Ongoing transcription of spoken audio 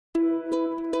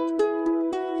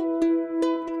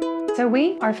So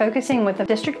we are focusing with the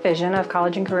district vision of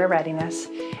college and career readiness.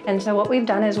 And so what we've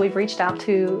done is we've reached out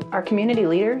to our community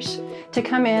leaders to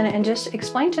come in and just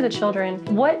explain to the children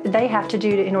what they have to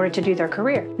do in order to do their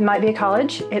career. It might be a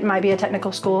college, it might be a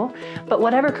technical school, but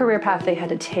whatever career path they had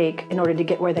to take in order to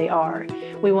get where they are,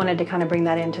 we wanted to kind of bring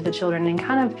that into the children and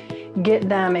kind of get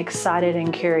them excited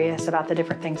and curious about the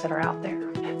different things that are out there.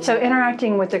 So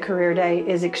interacting with the career day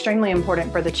is extremely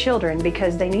important for the children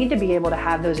because they need to be able to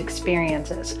have those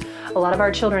experiences. A lot of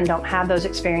our children don't have those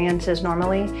experiences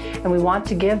normally, and we want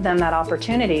to give them that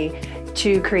opportunity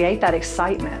to create that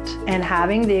excitement, and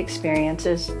having the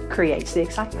experiences creates the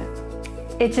excitement.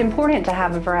 It's important to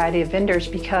have a variety of vendors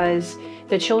because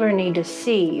the children need to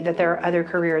see that there are other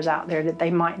careers out there that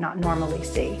they might not normally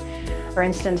see. For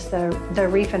instance, the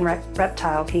reef and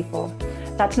reptile people.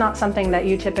 That's not something that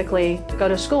you typically go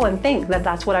to school and think that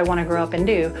that's what I want to grow up and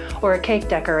do, or a cake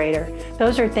decorator.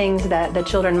 Those are things that the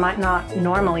children might not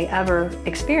normally ever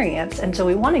experience, and so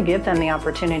we want to give them the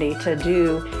opportunity to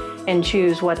do and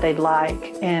choose what they'd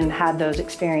like and have those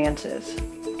experiences.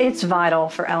 It's vital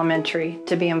for elementary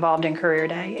to be involved in Career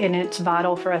Day, and it's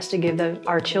vital for us to give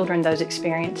our children those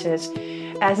experiences.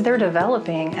 As they're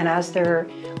developing and as they're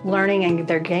learning and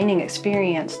they're gaining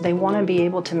experience, they want to be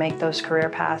able to make those career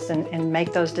paths and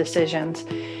make those decisions.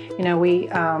 You know, we,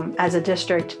 as a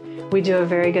district, we do a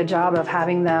very good job of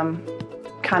having them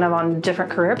kind of on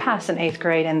different career paths in 8th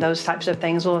grade and those types of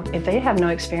things. Well, if they have no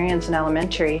experience in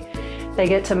elementary, they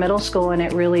get to middle school and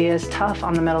it really is tough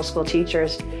on the middle school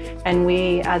teachers. And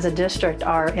we, as a district,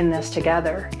 are in this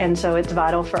together. And so it's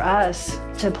vital for us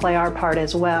to play our part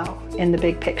as well in the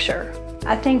big picture.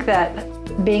 I think that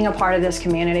being a part of this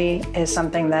community is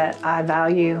something that I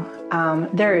value.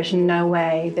 There is no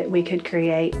way that we could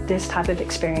create this type of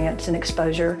experience and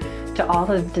exposure to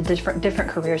all of the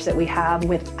different careers that we have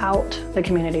without the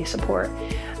community support.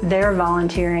 They're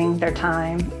volunteering their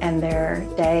time and their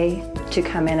day to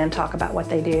come in and talk about what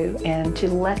they do and to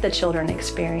let the children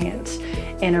experience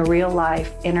in a real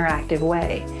life, interactive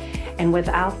way. And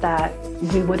without that,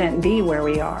 we wouldn't be where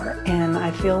we are. And I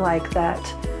feel like that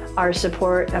our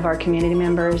support of our community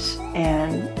members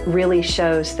and really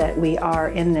shows that we are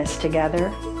in this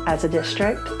together as a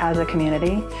district, as a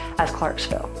community, as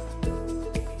Clarksville.